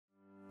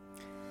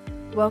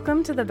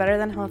Welcome to the Better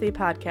Than Healthy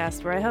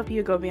podcast, where I help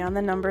you go beyond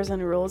the numbers and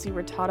rules you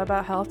were taught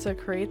about health to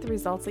create the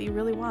results that you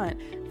really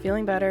want.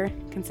 Feeling better,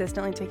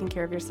 consistently taking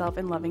care of yourself,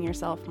 and loving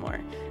yourself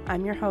more.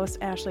 I'm your host,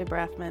 Ashley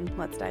Brathman.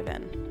 Let's dive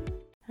in.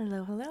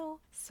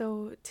 Hello.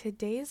 So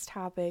today's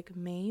topic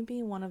may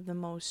be one of the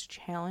most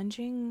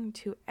challenging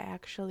to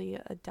actually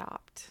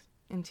adopt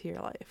into your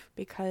life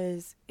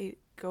because it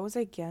goes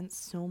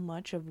against so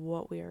much of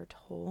what we are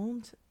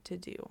told to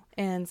do.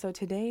 And so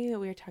today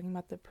we are talking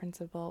about the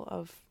principle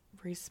of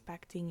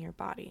respecting your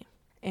body.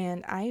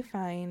 And I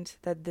find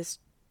that this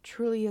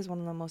truly is one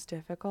of the most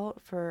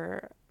difficult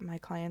for my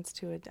clients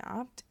to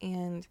adopt.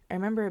 And I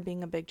remember it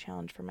being a big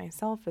challenge for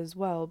myself as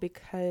well,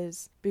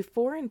 because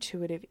before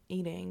intuitive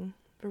eating,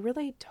 we're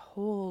really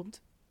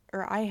told,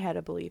 or I had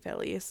a belief at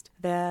least,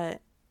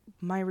 that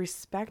my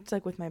respect,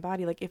 with my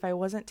body, if I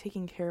wasn't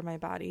taking care of my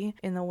body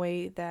in the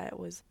way that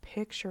was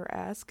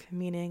picturesque,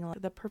 meaning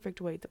the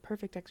perfect weight, the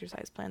perfect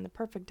exercise plan, the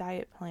perfect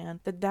diet plan,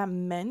 that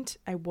meant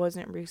I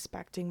wasn't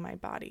respecting my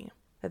body.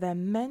 That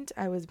meant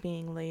I was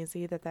being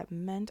lazy, that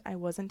meant I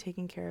wasn't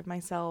taking care of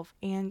myself.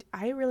 And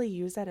I really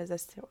used that as a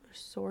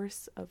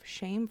source of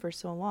shame for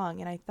so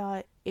long. And I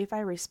thought if I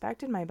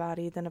respected my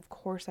body, then of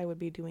course I would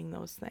be doing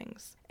those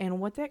things. And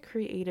what that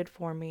created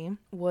for me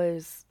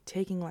was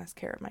taking less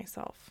care of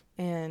myself.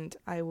 And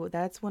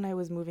that's when I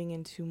was moving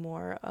into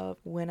more of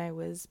when I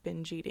was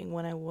binge eating,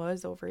 when I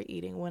was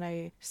overeating, when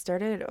I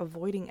started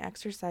avoiding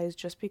exercise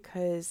just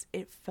because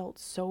it felt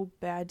so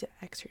bad to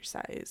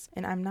exercise.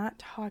 And I'm not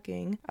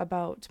talking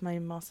about my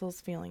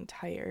muscles feeling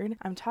tired.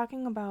 I'm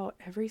talking about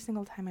every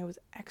single time I was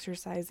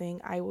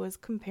exercising, I was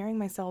comparing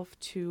myself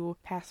to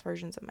past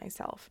versions of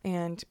myself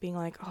and being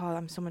like, oh,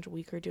 I'm so much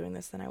weaker doing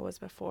this than I was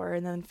before.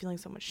 And then feeling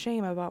so much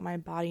shame about my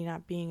body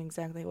not being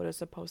exactly what it was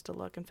supposed to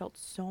look, and felt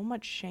so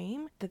much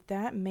shame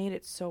that made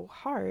it so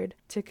hard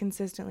to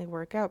consistently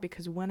work out,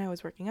 because when I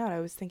was working out, I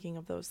was thinking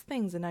of those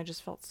things and I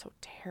just felt so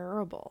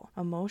terrible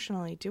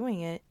emotionally doing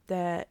it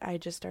that I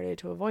just started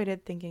to avoid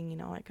it, thinking,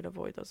 I could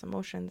avoid those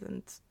emotions.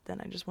 And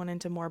then I just went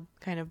into more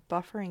kind of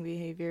buffering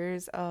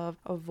behaviors of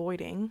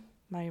avoiding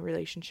my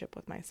relationship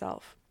with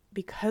myself,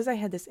 because I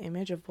had this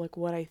image of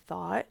what I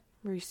thought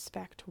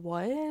respect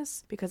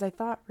was, because I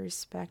thought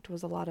respect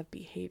was a lot of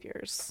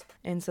behaviors.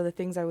 And so the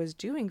things I was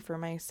doing for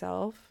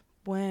myself,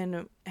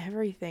 when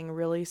everything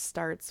really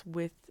starts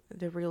with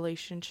the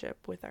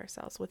relationship with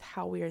ourselves, with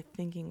how we are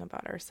thinking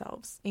about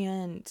ourselves,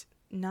 and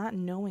not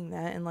knowing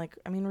that.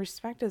 And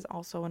respect is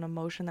also an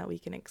emotion that we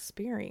can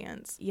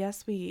experience.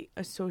 Yes, we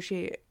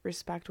associate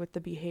respect with the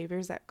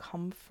behaviors that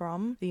come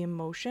from the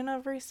emotion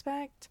of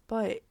respect,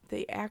 but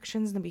the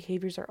actions and the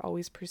behaviors are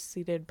always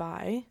preceded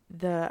by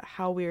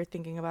how we are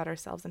thinking about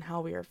ourselves and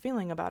how we are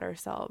feeling about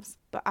ourselves.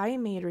 But I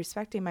made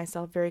respecting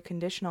myself very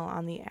conditional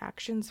on the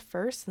actions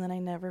first, and then I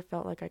never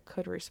felt like I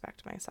could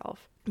respect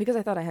myself because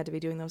I thought I had to be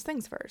doing those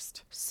things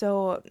first.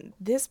 So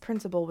this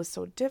principle was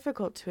so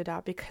difficult to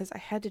adopt because I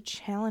had to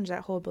challenge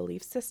that whole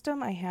belief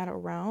system I had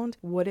around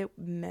what it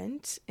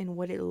meant and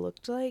what it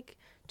looked like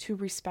to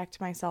respect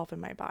myself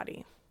and my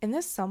body. And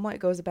this somewhat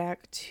goes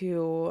back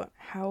to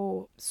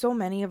how so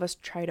many of us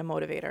try to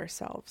motivate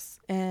ourselves.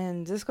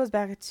 And this goes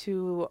back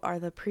to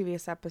the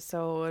previous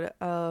episode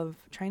of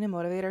trying to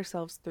motivate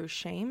ourselves through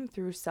shame,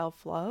 through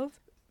self-love.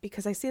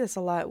 Because I see this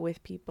a lot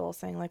with people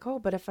saying oh,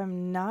 but if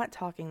I'm not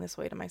talking this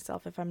way to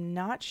myself, if I'm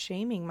not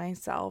shaming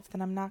myself,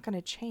 then I'm not going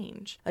to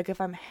change. If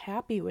I'm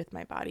happy with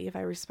my body, if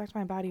I respect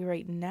my body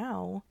right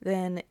now,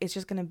 then it's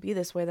just going to be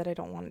this way that I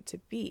don't want it to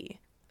be.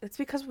 It's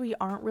because we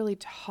aren't really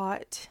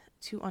taught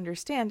to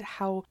understand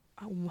how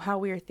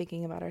we are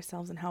thinking about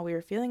ourselves and how we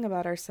are feeling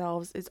about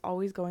ourselves is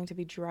always going to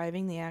be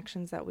driving the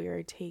actions that we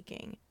are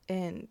taking.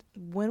 And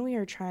when we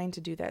are trying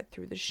to do that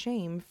through the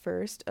shame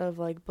first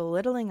of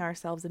belittling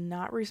ourselves and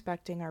not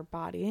respecting our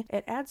body,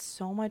 it adds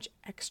so much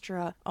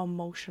extra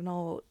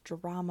emotional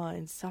drama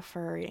and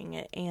suffering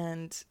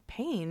and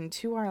pain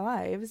to our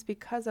lives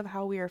because of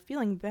how we are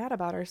feeling bad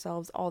about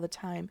ourselves all the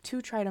time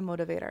to try to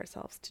motivate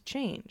ourselves to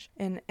change.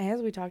 And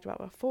as we talked about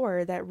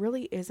before, that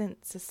really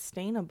isn't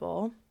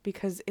sustainable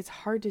because it's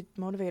hard to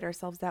motivate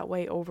ourselves that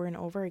way over and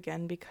over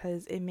again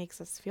because it makes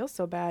us feel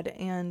so bad.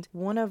 And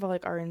one of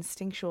our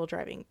instinctual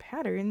driving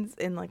patterns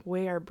in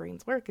way our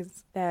brains work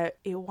is that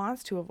it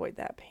wants to avoid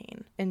that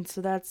pain. And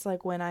so that's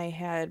when I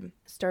had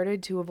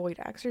started to avoid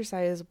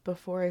exercise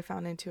before I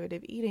found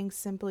intuitive eating,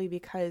 simply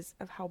because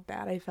of how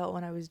bad I felt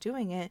when I was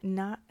doing it.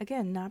 Not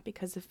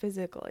because of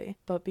physically,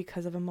 but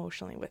because of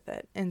emotionally with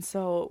it. And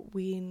so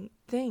we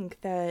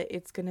think that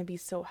it's going to be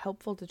so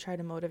helpful to try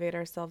to motivate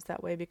ourselves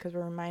that way because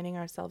we're reminding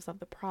ourselves of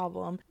the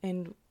problem,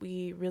 and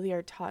we really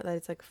are taught that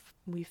it's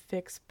we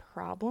fix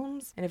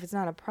problems, and if it's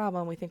not a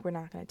problem, we think we're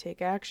not going to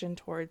take action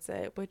towards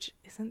it, which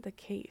isn't the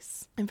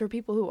case. And for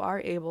people who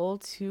are able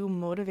to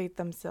motivate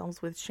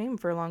themselves with shame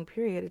for a long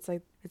period, it's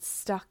it's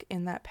stuck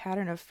in that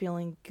pattern of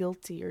feeling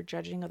guilty or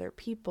judging other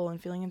people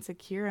and feeling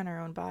insecure in our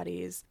own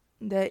bodies.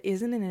 That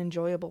isn't an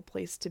enjoyable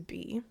place to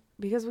be,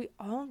 because we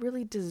all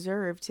really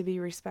deserve to be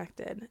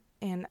respected.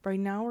 And right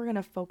now we're going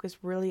to focus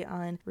really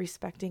on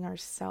respecting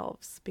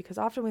ourselves, because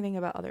often we think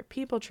about other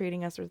people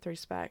treating us with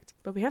respect,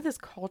 but we have this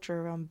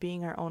culture around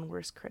being our own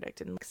worst critic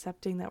and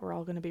accepting that we're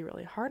all going to be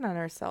really hard on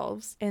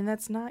ourselves, and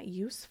that's not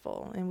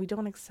useful. And we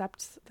don't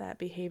accept that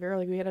behavior.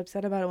 Like, we get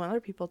upset about it when other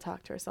people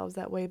talk to ourselves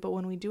that way, but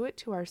when we do it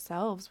to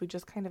ourselves, we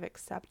just kind of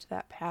accept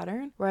that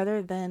pattern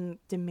rather than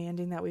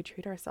demanding that we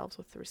treat ourselves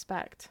with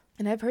respect.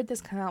 And I've heard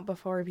this come out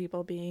before,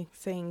 people be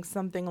saying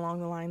something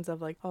along the lines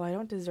of like, oh, I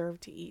don't deserve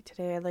to eat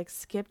today. I like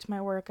skipped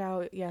my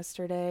workout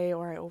yesterday,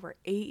 or I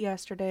overate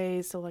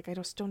yesterday. So like, I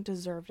just don't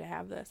deserve to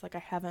have this. Like, I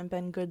haven't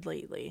been good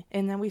lately.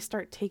 And then we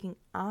start taking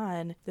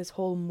on this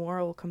whole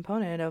moral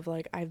component of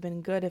like, I've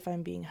been good if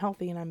I'm being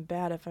healthy and I'm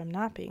bad if I'm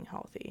not being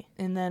healthy.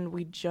 And then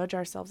we judge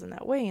ourselves in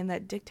that way, and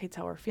that dictates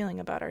how we're feeling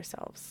about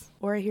ourselves.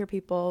 Or I hear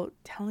people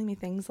telling me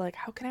things like,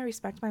 how can I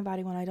respect my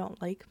body when I don't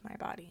like my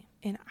body?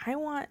 And I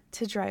want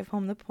to drive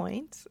home the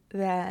point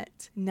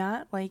that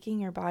not liking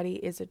your body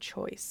is a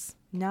choice.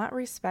 Not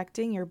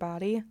respecting your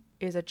body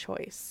is a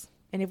choice.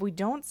 And if we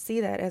don't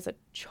see that as a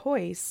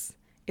choice,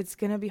 it's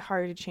going to be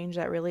hard to change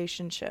that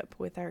relationship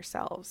with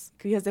ourselves.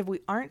 Because if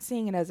we aren't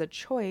seeing it as a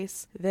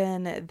choice,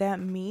 then that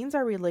means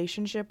our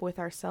relationship with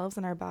ourselves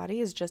and our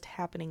body is just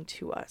happening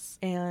to us.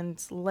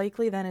 And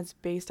likely then it's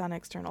based on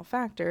external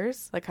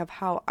factors, like of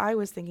how I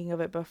was thinking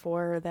of it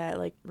before, that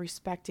like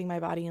respecting my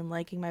body and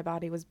liking my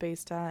body was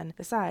based on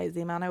the size,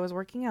 the amount I was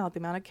working out,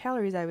 the amount of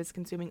calories I was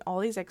consuming, all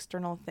these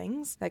external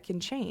things that can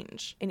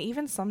change. And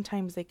even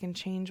sometimes they can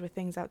change with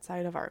things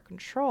outside of our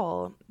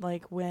control.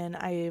 Like when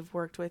I've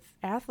worked with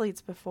athletes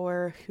before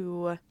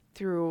who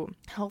through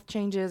health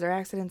changes or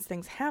accidents,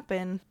 things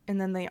happen,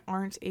 and then they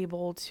aren't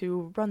able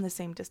to run the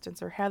same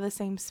distance or have the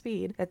same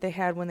speed that they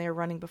had when they were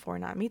running before,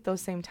 not meet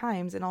those same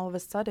times, and all of a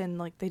sudden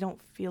like they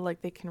don't feel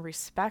like they can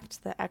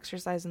respect the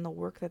exercise and the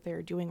work that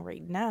they're doing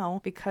right now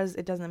because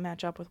it doesn't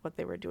match up with what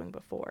they were doing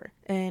before.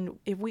 And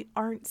if we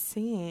aren't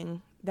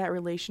seeing that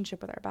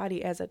relationship with our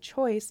body as a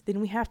choice,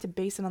 then we have to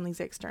base it on these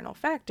external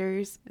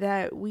factors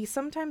that we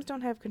sometimes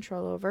don't have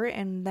control over,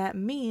 and that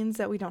means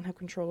that we don't have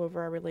control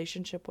over our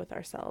relationship with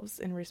ourselves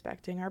in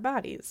respecting our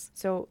bodies.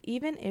 So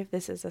even if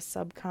this is a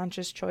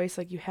subconscious choice,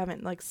 like you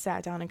haven't like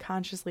sat down and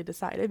consciously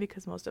decided,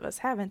 because most of us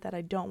haven't, that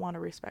I don't want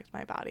to respect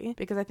my body,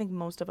 because I think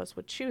most of us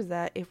would choose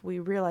that if we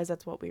realize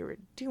that's what we were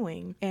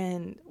doing,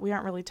 and we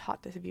aren't really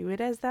taught to view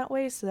it as that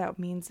way. So that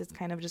means it's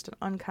kind of just an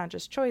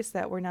unconscious choice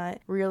that we're not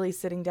really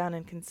sitting down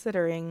and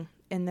considering,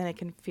 and then it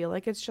can feel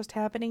like it's just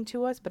happening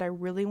to us. But I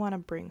really want to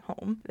bring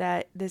home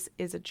that this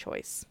is a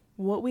choice.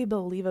 What we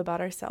believe about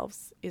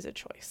ourselves is a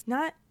choice.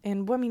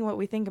 What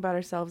we think about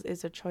ourselves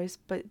is a choice,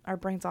 but our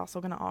brain's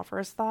also going to offer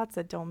us thoughts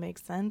that don't make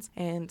sense,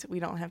 and we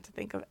don't have to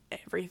think of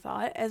every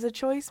thought as a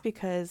choice,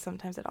 because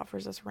sometimes it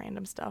offers us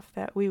random stuff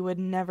that we would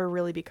never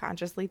really be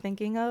consciously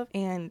thinking of,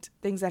 and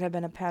things that have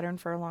been a pattern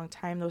for a long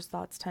time, those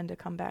thoughts tend to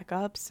come back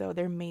up. So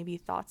there may be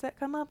thoughts that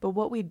come up, but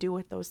what we do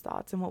with those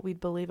thoughts and what we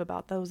believe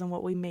about those and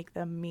what we make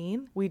them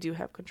mean, we do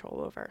have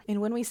control over.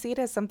 And when we see it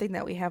as something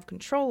that we have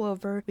control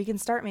over, we can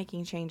start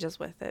making changes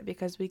with it,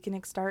 because we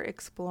can start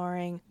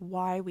exploring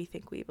why we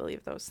think we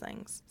believe those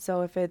things.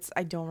 So if it's,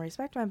 I don't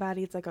respect my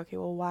body, it's like, okay,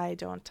 well, why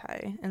don't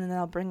I? And then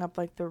I'll bring up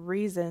like the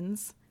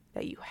reasons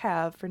that you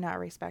have for not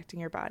respecting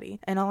your body.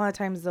 And a lot of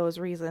times those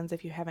reasons,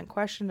 if you haven't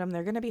questioned them,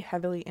 they're going to be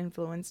heavily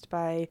influenced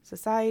by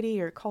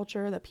society or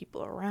culture, the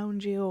people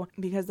around you,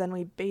 because then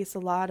we base a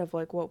lot of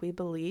like what we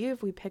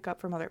believe we pick up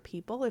from other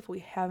people if we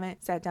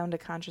haven't sat down to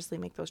consciously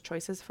make those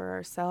choices for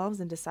ourselves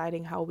and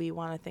deciding how we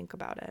want to think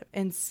about it.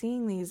 And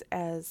seeing these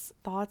as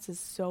thoughts is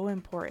so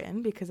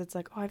important, because it's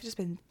like, oh, I've just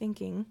been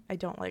thinking I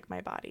don't like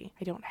my body.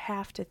 I don't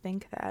have to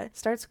think that. It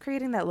starts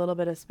creating that little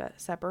bit of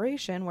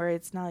separation where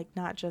it's not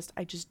just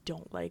I just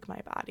don't like my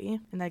body,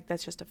 and like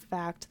that's just a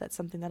fact, that's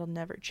something that'll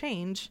never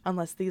change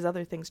unless these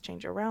other things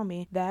change around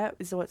me. That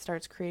is what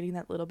starts creating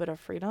that little bit of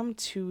freedom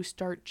to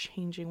start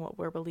changing what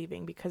we're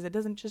believing, because it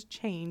doesn't just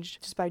change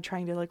just by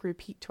trying to like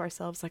repeat to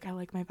ourselves like, I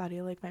like my body,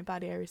 I like my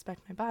body, I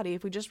respect my body.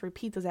 If we just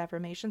repeat those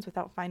affirmations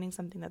without finding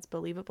something that's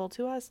believable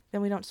to us,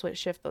 then we don't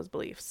shift those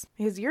beliefs.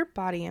 Because your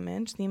body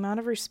image, the amount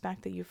of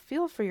respect that you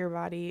feel for your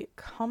body,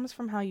 comes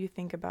from how you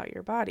think about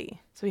your body.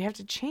 So we have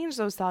to change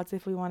those thoughts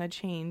if we want to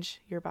change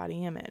your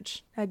body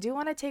image. I do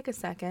want to take a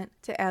second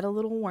to add a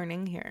little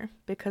warning here,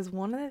 because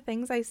one of the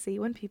things I see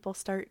when people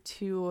start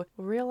to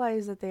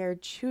realize that they are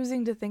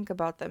choosing to think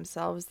about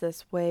themselves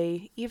this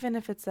way, even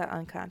if it's that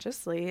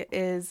unconsciously,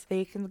 is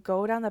they can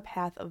go down the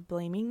path of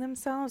blaming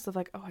themselves, of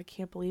like, oh, I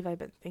can't believe I've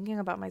been thinking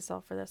about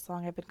myself for this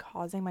long. I've been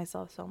causing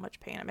myself so much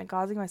pain. I've been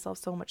causing myself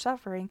so much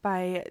suffering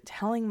by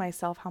telling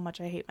myself how much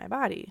I hate my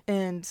body.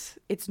 And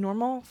it's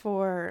normal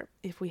for,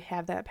 if we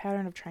have that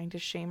pattern of trying to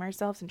shame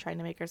ourselves and trying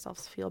to make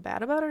ourselves feel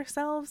bad about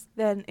ourselves,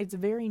 then it's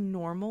very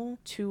normal normal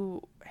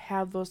to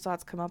have those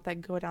thoughts come up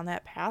that go down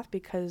that path,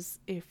 because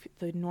if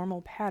the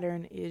normal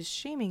pattern is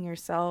shaming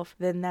yourself,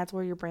 then that's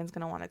where your brain's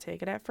going to want to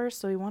take it at first.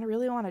 So we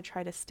really want to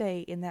try to stay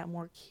in that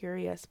more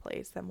curious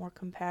place, that more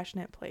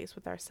compassionate place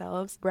with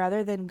ourselves,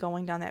 rather than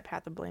going down that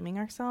path of blaming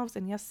ourselves.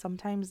 And yes,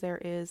 sometimes there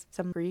is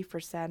some grief or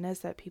sadness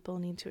that people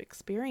need to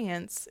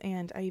experience,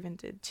 and I even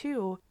did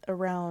too,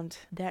 around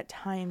that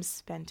time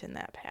spent in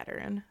that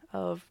pattern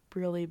of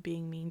really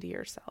being mean to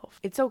yourself.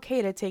 It's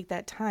okay to take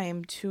that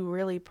time to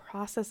really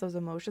process those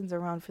emotions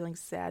around feeling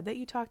sad that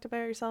you talked about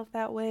yourself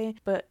that way,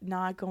 but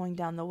not going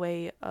down the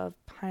way of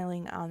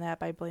piling on that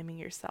by blaming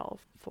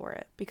yourself for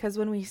it. Because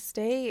when we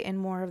stay in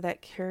more of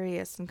that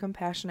curious and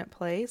compassionate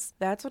place,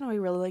 that's when we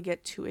really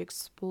get to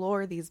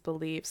explore these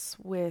beliefs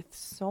with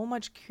so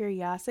much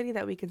curiosity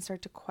that we can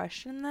start to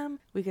question them,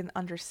 we can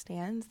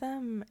understand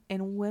them,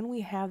 and when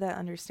we have that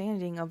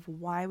understanding of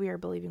why we are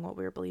believing what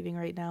we're believing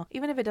right now,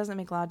 even if it doesn't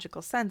make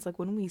logical sense, like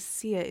when we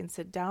see it and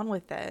sit down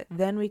with it,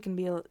 then we can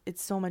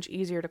it's so much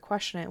easier to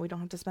question it. We don't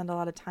have to spend a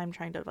lot of time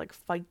trying to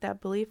fight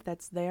that belief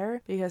that's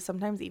there, because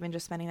sometimes even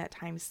just spending that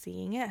time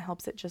seeing it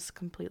helps it just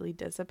completely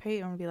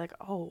dissipate and be like,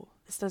 oh,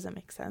 this doesn't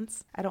make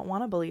sense. I don't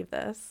want to believe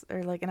this,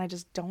 and I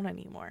just don't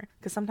anymore.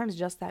 Because sometimes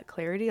just that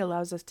clarity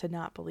allows us to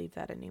not believe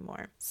that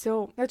anymore.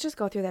 So let's just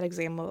go through that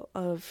example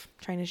of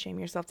trying to shame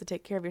yourself to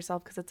take care of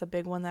yourself, because it's a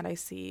big one that I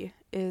see.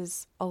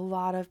 Is a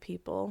lot of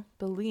people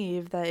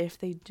believe that if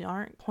they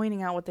aren't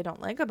pointing out what they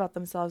don't like about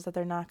themselves, that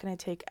they're not going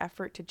to take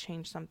effort to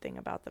change something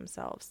about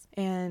themselves.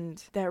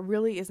 And that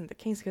really isn't the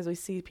case, because we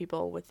see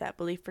people with that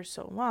belief for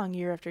so long,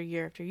 year after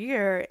year after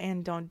year,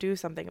 and don't do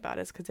something about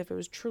it. Because if it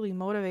was truly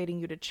motivating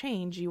you to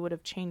change, you would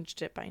have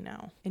changed it by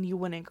now, and you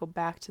wouldn't go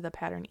back to the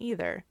pattern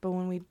either. But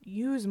when we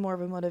use more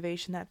of a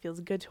motivation that feels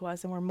good to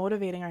us, and we're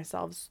motivating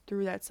ourselves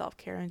through that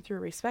self-care and through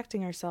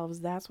respecting ourselves,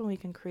 that's when we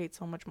can create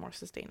so much more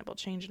sustainable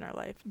change in our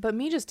life. But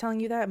me just telling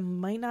you that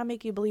might not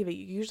make you believe it.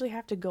 You usually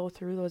have to go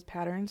through those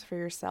patterns for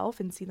yourself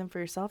and see them for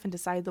yourself and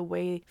decide the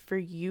way for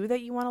you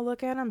that you want to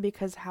look at them,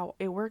 because how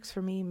it works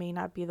for me may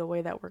not be the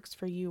way that works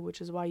for you,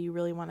 which is why you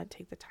really want to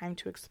take the time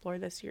to explore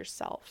this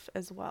yourself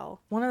as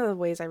well. One of the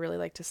ways I really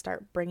like to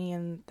start bringing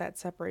in that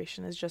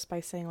separation is just by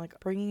saying,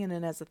 bringing it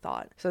in as a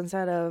thought. So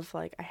instead of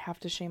I have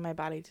to shame my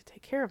body to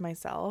take care of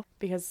myself,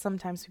 because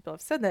sometimes people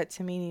have said that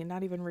to me,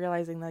 not even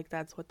realizing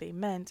that's what they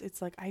meant.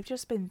 It's I've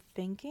just been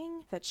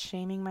thinking that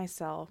shaming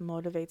myself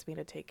motivates me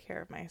to take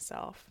care of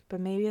myself, but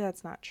maybe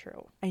that's not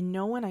true. I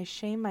know when I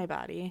shame my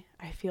body,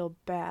 I feel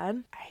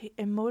bad. I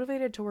am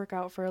motivated to work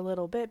out for a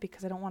little bit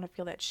because I don't want to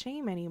feel that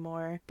shame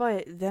anymore,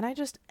 but then I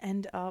just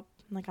end up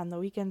on the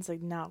weekends,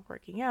 not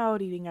working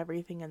out, eating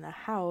everything in the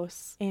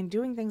house, and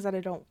doing things that I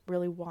don't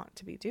really want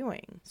to be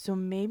doing. So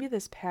maybe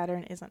this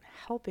pattern isn't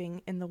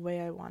helping in the way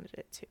I wanted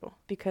it to,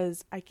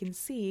 because I can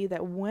see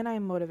that when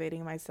I'm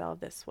motivating myself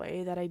this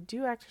way, that I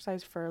do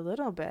exercise for a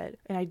little bit,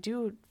 and I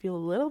do feel a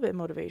little bit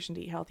motivation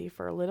to eat healthy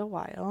for a little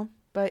while.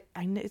 But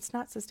it's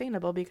not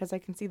sustainable, because I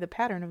can see the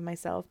pattern of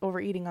myself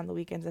overeating on the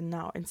weekends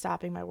and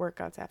stopping my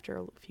workouts after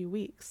a few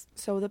weeks.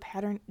 So the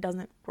pattern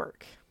doesn't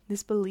work.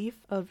 This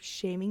belief of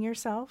shaming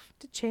yourself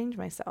to change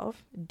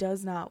myself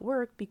does not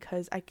work,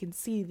 because I can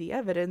see the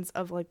evidence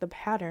of the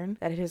pattern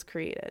that it has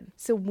created.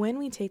 So when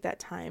we take that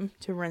time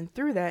to run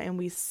through that and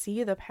we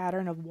see the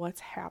pattern of what's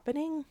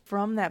happening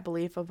from that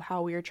belief of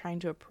how we are trying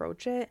to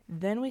approach it,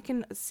 then we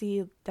can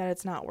see that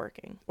it's not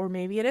working. Or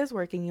maybe it is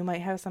working. You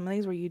might have some of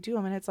these where you do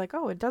them and it's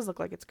oh, it does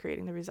look like it's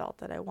creating the result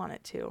that I want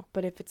it to.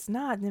 But if it's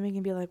not, then we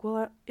can be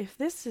well, if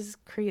this is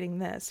creating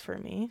this for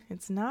me,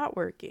 it's not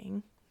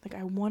working.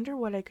 I wonder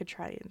what I could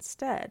try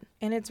instead.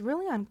 And it's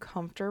really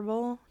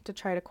uncomfortable to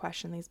try to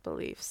question these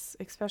beliefs,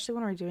 especially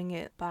when we're doing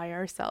it by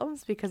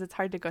ourselves, because it's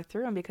hard to go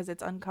through them, because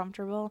it's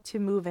uncomfortable to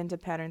move into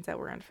patterns that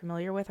we're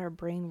unfamiliar with. Our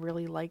brain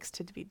really likes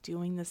to be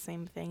doing the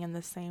same thing in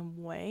the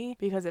same way,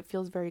 because it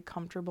feels very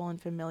comfortable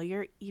and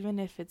familiar, even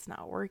if it's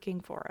not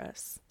working for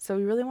us. So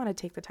we really want to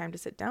take the time to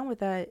sit down with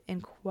that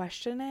and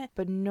question it,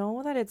 but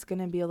know that it's going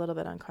to be a little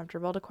bit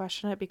uncomfortable to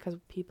question it, because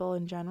people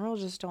in general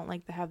just don't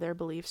like to have their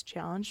beliefs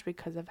challenged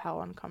because of how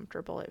uncomfortable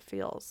it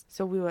feels.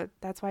 So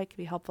that's why it can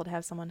be helpful to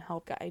have someone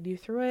help guide you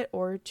through it,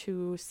 or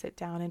to sit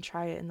down and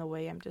try it in the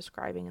way I'm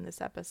describing in this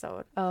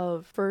episode,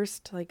 of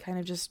first kind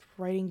of just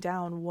writing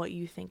down what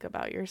you think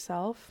about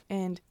yourself.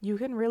 And you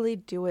can really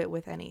do it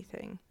with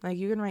anything.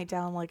 You can write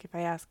down, if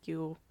I ask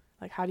you,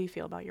 how do you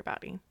feel about your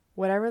body?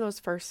 Whatever those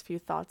first few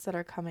thoughts that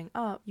are coming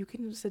up, you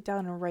can sit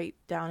down and write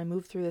down and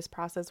move through this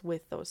process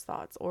with those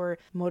thoughts. Or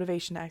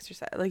motivation to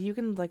exercise. You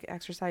can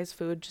exercise,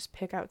 food, just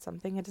pick out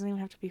something. It doesn't even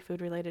have to be food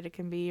related. It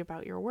can be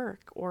about your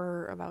work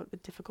or about a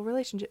difficult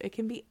relationship. It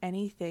can be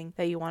anything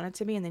that you want it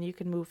to be. And then you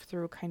can move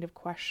through kind of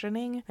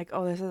questioning,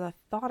 oh, this is a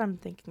thought I'm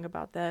thinking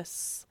about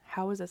this.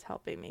 how is this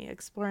helping me?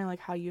 Exploring like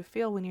how you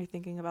feel when you're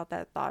thinking about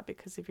that thought,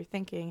 because if you're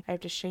thinking I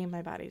have to shame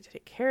my body to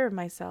take care of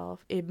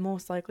myself, it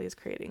most likely is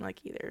creating like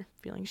either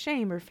feeling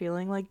shame or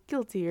feeling like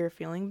guilty or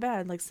feeling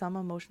bad, like some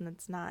emotion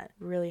that's not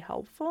really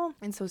helpful.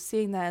 And so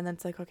seeing that, and then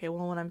it's like, okay,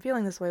 well, when I'm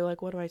feeling this way,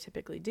 like what do I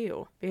typically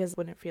do? Because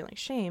when I'm feeling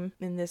shame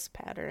in this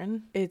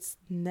pattern, it's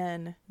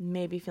then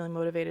maybe feeling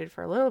motivated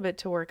for a little bit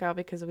to work out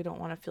because we don't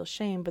want to feel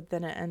shame, but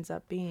then it ends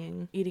up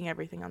being eating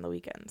everything on the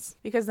weekends.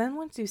 Because then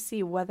once you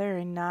see whether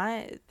or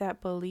not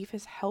that belief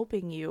is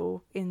helping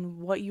you in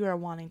what you are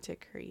wanting to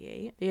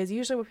create, because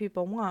usually what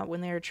people want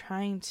when they're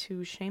trying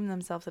to shame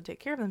themselves to take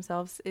care of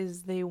themselves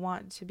is they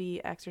want to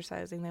be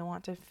exercising, they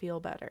want to feel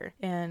better.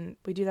 And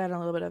we do that in a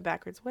little bit of a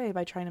backwards way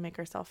by trying to make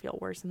ourselves feel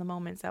worse in the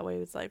moments. That way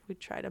it's like we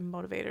try to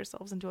motivate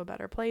ourselves into a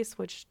better place,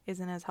 which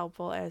isn't as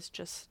helpful as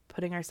just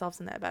putting ourselves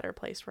in that better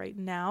place right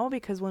now.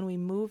 Because when we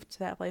move to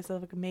that place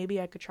of like,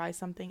 maybe I could try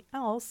something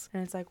else,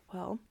 and it's like,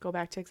 well, go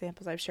back to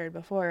examples I've shared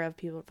before of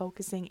people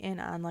focusing in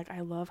on like,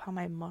 I love how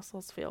my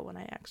muscles feel when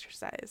I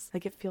exercise.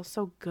 Like it feels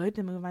so good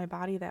to move my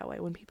body that way.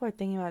 When people are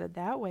thinking about it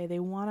that way, they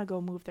want to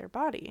go move their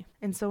body.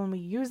 And so when we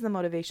use the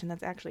motivation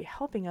that's actually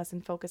helping us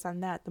and focus on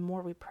that, the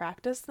more we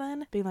practice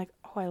then being like,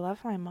 oh, I love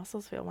how my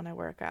muscles feel when I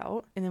work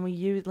out. And then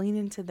we lean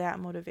into that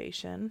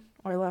motivation,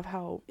 or I love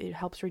how it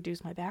helps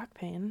reduce my back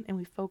pain, and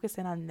we focus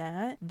in on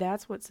that.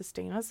 That's what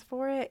sustains us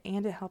for it,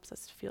 and it helps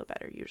us feel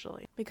better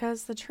usually.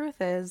 Because the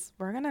truth is,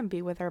 we're going to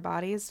be with our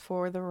bodies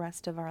for the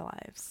rest of our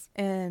lives.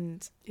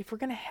 And if we're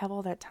going to have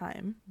all that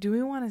time, do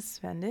we want to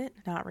spend it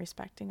not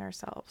respecting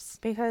ourselves?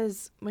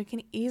 Because we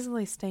can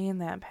easily stay in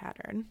that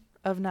pattern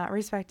of not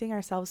respecting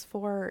ourselves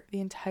for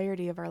the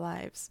entirety of our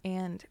lives.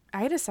 And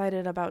I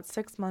decided about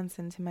 6 months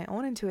into my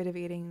own intuitive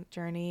eating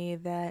journey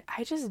that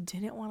I just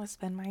didn't want to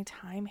spend my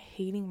time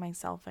hating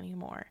myself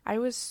anymore. I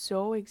was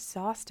so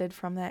exhausted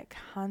from that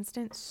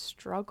constant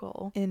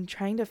struggle in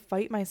trying to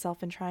fight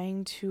myself and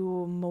trying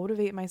to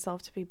motivate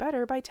myself to be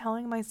better by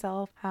telling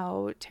myself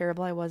how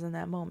terrible I was in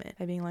that moment.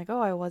 By being like,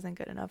 oh, I wasn't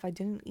good enough. I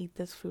didn't eat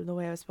this food the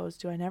way I was supposed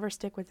to. I never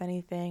stick with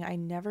anything. I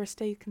never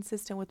stay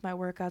consistent with my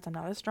workouts. I'm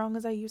not as strong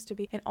as I used to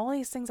be. And all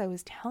these things I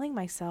was telling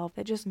myself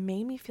that just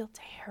made me feel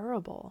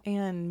terrible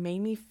and made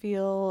me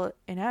feel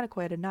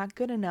inadequate and not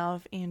good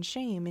enough, and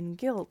shame and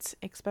guilt,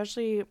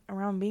 especially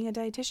around being a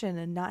dietitian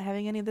and not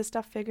having any of this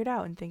stuff figured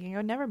out and thinking I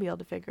would never be able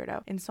to figure it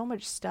out, and so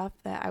much stuff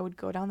that I would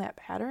go down that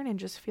pattern and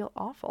just feel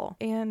awful.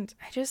 And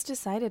I just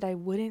decided I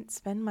wouldn't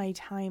spend my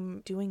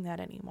time doing that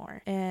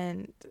anymore,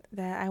 and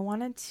that I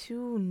wanted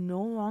to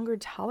no longer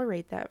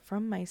tolerate that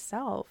from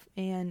myself.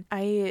 And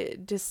I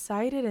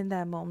decided in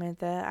that moment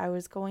that I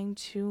was going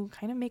to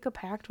kind of make a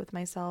pact with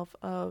myself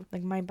of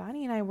like, my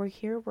body and I were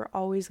here, we're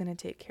always going to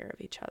take care of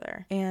each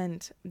other.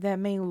 And that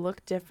may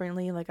look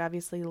differently. Like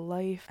obviously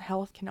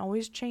health can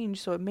always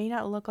change, so it may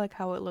not look like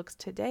how it looks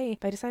today,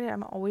 but I decided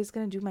I'm always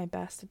going to do my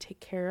best to take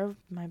care of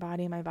my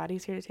body. My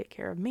body's here to take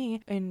care of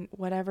me, and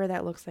whatever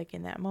that looks like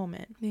in that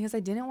moment, because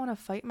I didn't want to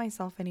fight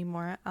myself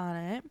anymore on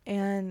it.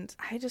 And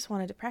I just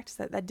wanted to practice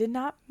that. That did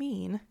not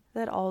mean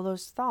that all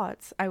those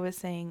thoughts I was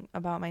saying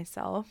about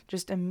myself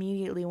just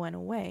immediately went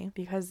away,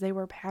 because they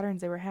were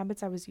patterns, they were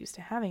habits I was used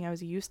to having. I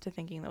was used to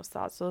thinking those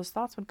thoughts. So those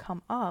thoughts would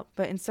come up,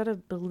 but instead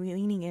of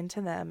leaning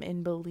into them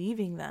and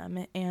believing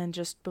them and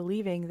just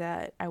believing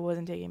that I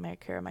wasn't taking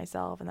care of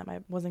myself and that I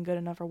wasn't good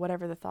enough or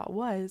whatever the thought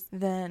was,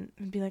 then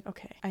I'd be like,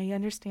 okay, I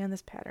understand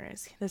this pattern.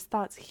 This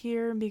thought's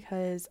here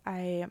because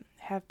I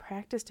have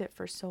practiced it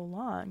for so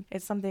long.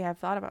 It's something I've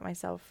thought about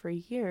myself for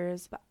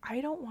years, but I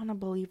don't want to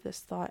believe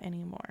this thought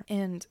anymore.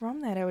 And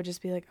from that, I would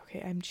just be like,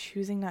 okay, I'm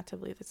choosing not to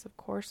believe this. Of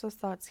course, those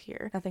thoughts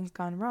here, nothing's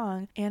gone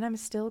wrong, and I'm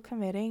still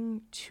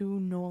committing to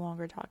no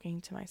longer talking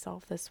to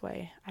myself this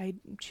way. I'm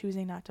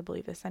choosing not to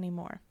believe this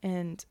anymore.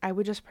 And I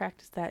would just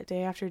practice that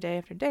day after day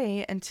after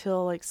day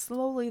until like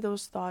slowly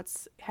those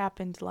thoughts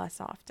happened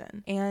less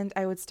often. And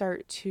I would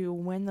start to,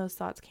 when those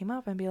thoughts came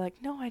up, and be like,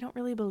 no, I don't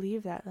really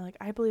believe that. Like,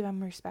 I believe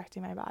I'm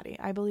respecting my body.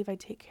 I believe I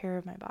take care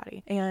of my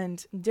body.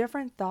 And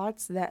different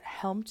thoughts that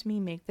helped me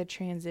make the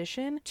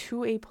transition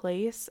to a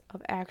place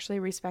of actually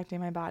respecting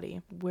my body,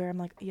 where I'm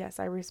like, yes,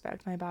 I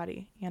respect my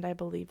body and I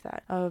believe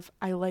that. Of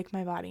I like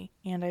my body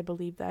and I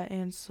believe that.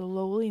 And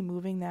slowly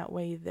moving that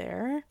way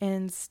there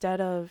instead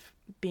of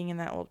being in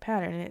that old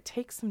pattern. And it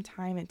takes some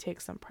time, it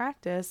takes some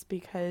practice,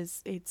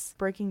 because it's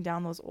breaking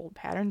down those old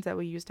patterns that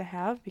we used to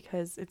have,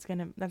 because that's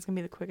gonna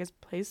be the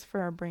quickest place for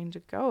our brain to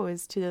go,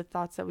 is to the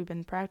thoughts that we've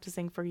been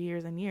practicing for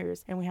years and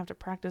years. And we have to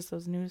practice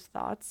those new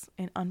thoughts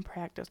and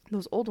unpractice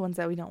those old ones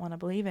that we don't want to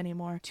believe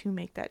anymore, to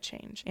make that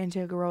change and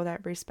to grow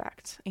that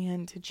respect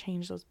and to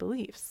change those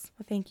beliefs.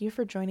 Well, thank you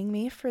for joining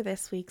me for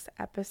this week's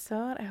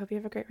episode. I hope you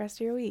have a great rest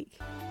of your week.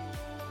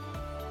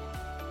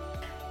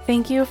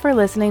 Thank you for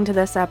listening to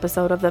this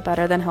episode of the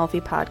Better Than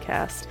Healthy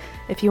podcast.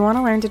 If you want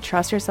to learn to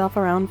trust yourself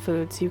around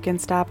food so you can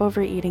stop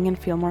overeating and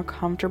feel more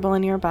comfortable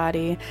in your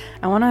body,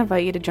 I want to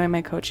invite you to join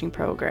my coaching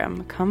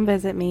program. Come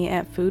visit me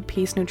at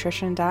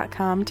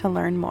foodpeacenutrition.com to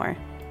learn more.